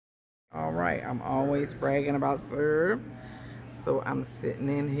All right, I'm always bragging about serve. So I'm sitting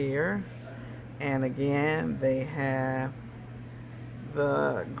in here, and again, they have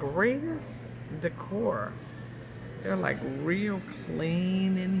the greatest decor. They're like real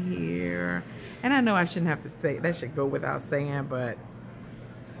clean in here. And I know I shouldn't have to say, that should go without saying, but,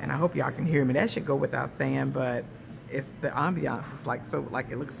 and I hope y'all can hear me, that should go without saying, but it's the ambiance is like so, like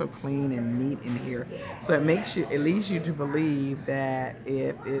it looks so clean and neat in here. So it leads you to believe that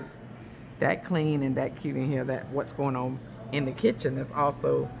if it's that clean and that cute in here, that what's going on in the kitchen is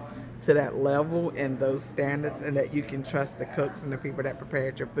also to that level and those standards, and that you can trust the cooks and the people that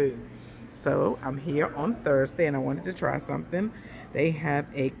prepared your food. So I'm here on Thursday and I wanted to try something. They have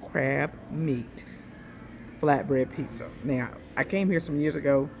a crab meat flatbread pizza. Now, I came here some years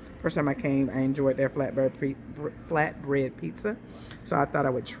ago. First time I came, I enjoyed their flatbread pizza. So I thought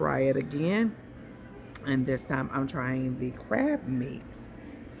I would try it again. And this time I'm trying the crab meat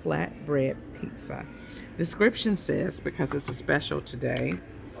flatbread pizza. Description says, because it's a special today,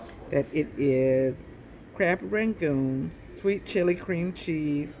 that it is crab rangoon, sweet chili cream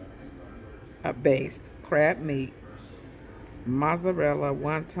cheese based crab meat, mozzarella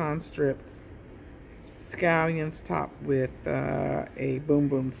wonton strips, scallions topped with a boom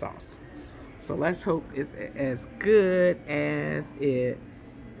boom sauce. So let's hope it's as good as it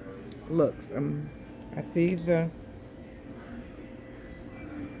looks. I see the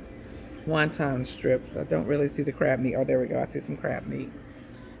wonton strips. I don't really see the crab meat. Oh, there we go. I see some crab meat.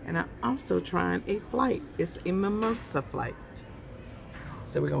 And I'm also trying a flight. It's a mimosa flight.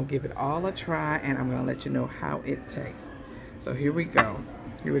 So we're going to give it all a try, and I'm going to let you know how it tastes. So here we go.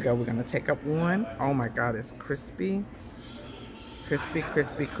 Here we go. We're going to take up one. Oh my God, it's crispy. Crispy,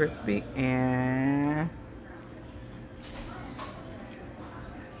 crispy, crispy. And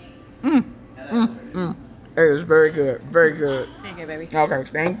it is very good. Very good. Thank you, baby. Okay,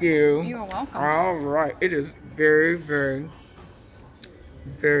 thank you. You're welcome. All right. It is very, very,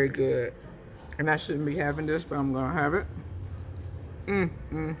 very good. And I shouldn't be having this, but I'm going to have it.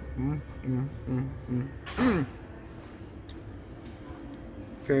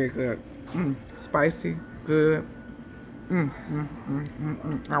 Very good. Spicy, good.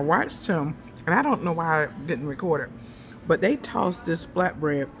 I watched him, and I don't know why I didn't record it, but they tossed this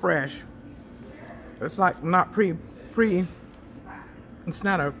flatbread fresh. It's like not it's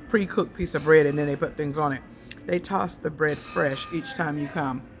not a pre-cooked piece of bread and then they put things on it. They toss the bread fresh each time you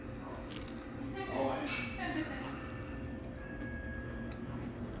come.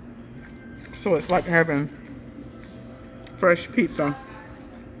 So it's like having fresh pizza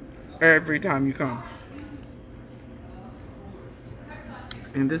every time you come.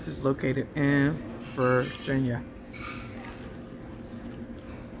 And this is located in Virginia.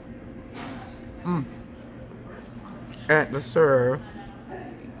 At the Serve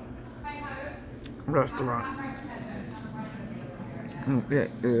restaurant. It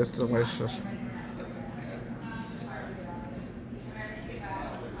is delicious.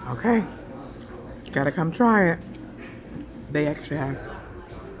 Okay. Gotta come try it. They actually have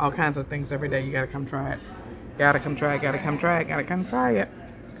all kinds of things every day. You gotta come try it. Gotta come try it. Gotta come try it. Gotta come try it.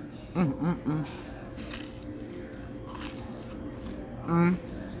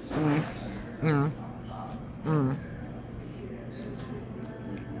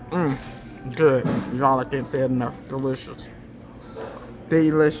 Good. Y'all, I can't say it enough. Delicious.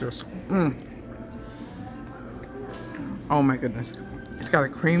 Delicious. Oh my goodness. It's got a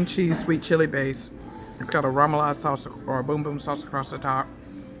cream cheese, sweet chili base. It's got a remoulade sauce or a boom boom sauce across the top.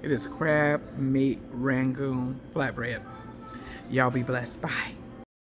 It is crab meat rangoon flatbread. Y'all be blessed. Bye.